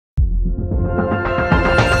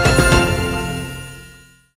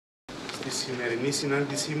σημερινή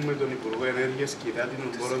συνάντησή μου με τον Υπουργό Ενέργειας και Υδάτινων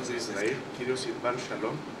Πόρων του Ισραήλ, κ. Σιλβάν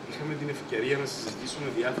Σαλόμ, είχαμε την ευκαιρία να συζητήσουμε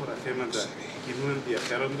διάφορα θέματα κοινού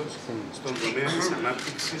ενδιαφέροντος στον τομέα της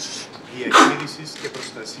ανάπτυξης, διαχείρισης και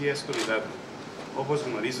προστασίας των υδάτων. Όπως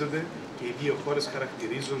γνωρίζετε, και οι δύο χώρες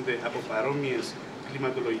χαρακτηρίζονται από παρόμοιες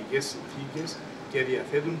κλιματολογικές συνθήκες και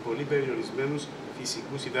διαθέτουν πολύ περιορισμένους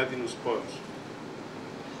φυσικούς υδάτινους πόρους.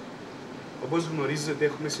 Όπως γνωρίζετε,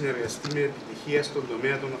 έχουμε συνεργαστεί με επιτυχία στον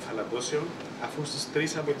τομέα των αφαλατώσεων, αφού στις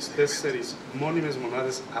 3 από τις 4 μόνιμες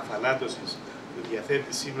μονάδες αφαλάτωσης που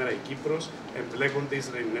διαθέτει σήμερα η Κύπρος εμπλέκονται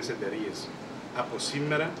Ισραηλινές εταιρείες. Από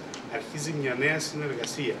σήμερα αρχίζει μια νέα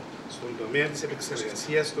συνεργασία στον τομέα της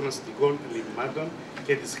επεξεργασίας των αστικών λιμμάτων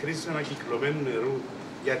και της χρήσης ανακυκλωμένου νερού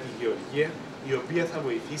για τη γεωργία, η οποία θα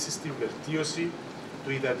βοηθήσει στην βελτίωση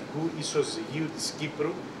του υδατικού ισοζυγίου της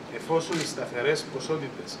Κύπρου, εφόσον οι σταθερές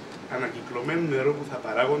ποσότητες ανακυκλωμένου νερού που θα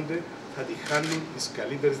παράγονται θα τη χάνουν της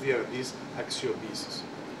καλύτερης δυνατής αξιοποίησης.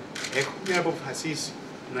 Έχουμε αποφασίσει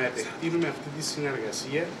να επεκτείνουμε αυτή τη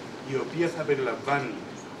συνεργασία, η οποία θα περιλαμβάνει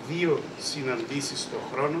 2 συναντήσεις το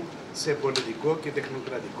χρόνο σε πολιτικό και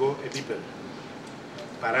τεχνοκρατικό επίπεδο.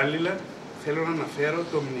 Παράλληλα, θέλω να αναφέρω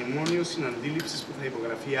το μνημόνιο συναντήληψης που θα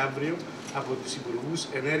υπογραφεί αύριο από τους Υπουργούς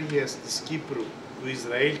Ενέργειας της Κύπρου, του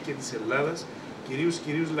Ισραήλ και της Ελλάδας,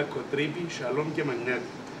 κυρίους Λακκοτρίπη, Σαλόμ και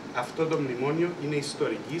Μανιάτη. Αυτό το μνημόνιο είναι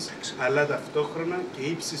ιστορικής, αλλά ταυτόχρονα και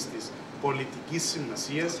ύψιστης πολιτικής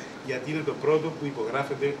σημασίας, γιατί είναι το πρώτο που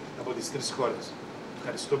υπογράφεται από τις 3 χώρες.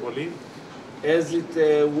 Ευχαριστώ πολύ. As it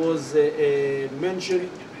was mentioned,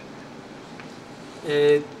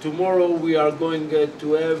 tomorrow we are going to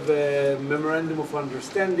have a memorandum of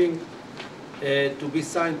understanding to be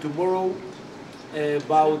signed tomorrow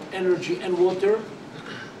about energy and water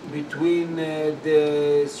between the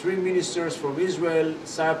 3 ministers from Israel,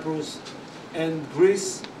 Cyprus and Greece.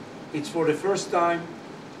 It's for the first time.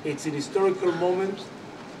 It's an historical moment.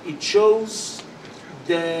 It shows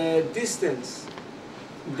the distance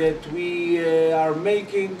that we are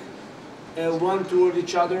making one toward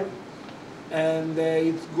each other, and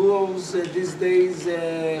it goes these days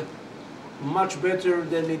much better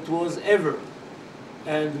than it was ever.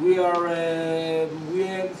 And we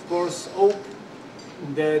have, of course, hope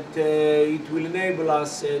that it will enable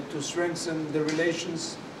us to strengthen the relations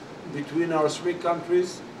between our 3 countries.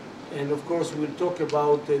 And of course, we'll talk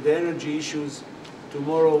about the energy issues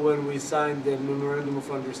tomorrow when we sign the Memorandum of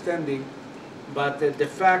Understanding. But the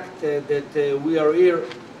fact that we are here,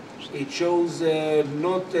 it shows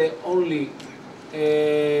not only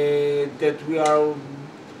that we are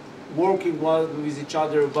working with each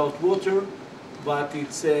other about water, but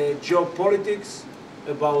it's geopolitics,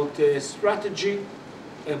 about strategy,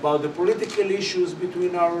 about the political issues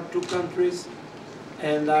between our 2 countries.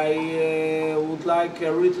 And I would like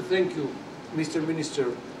really to thank you, Mr. Minister,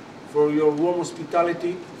 for your warm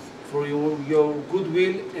hospitality, for your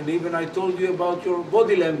goodwill, and even I told you about your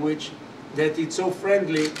body language, that it's so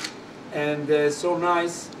friendly and so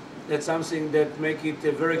nice. That's something that make it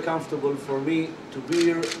very comfortable for me to be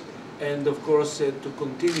here, and of course to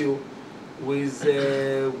continue with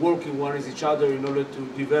working one with each other in order to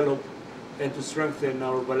develop and to strengthen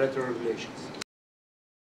our bilateral relations.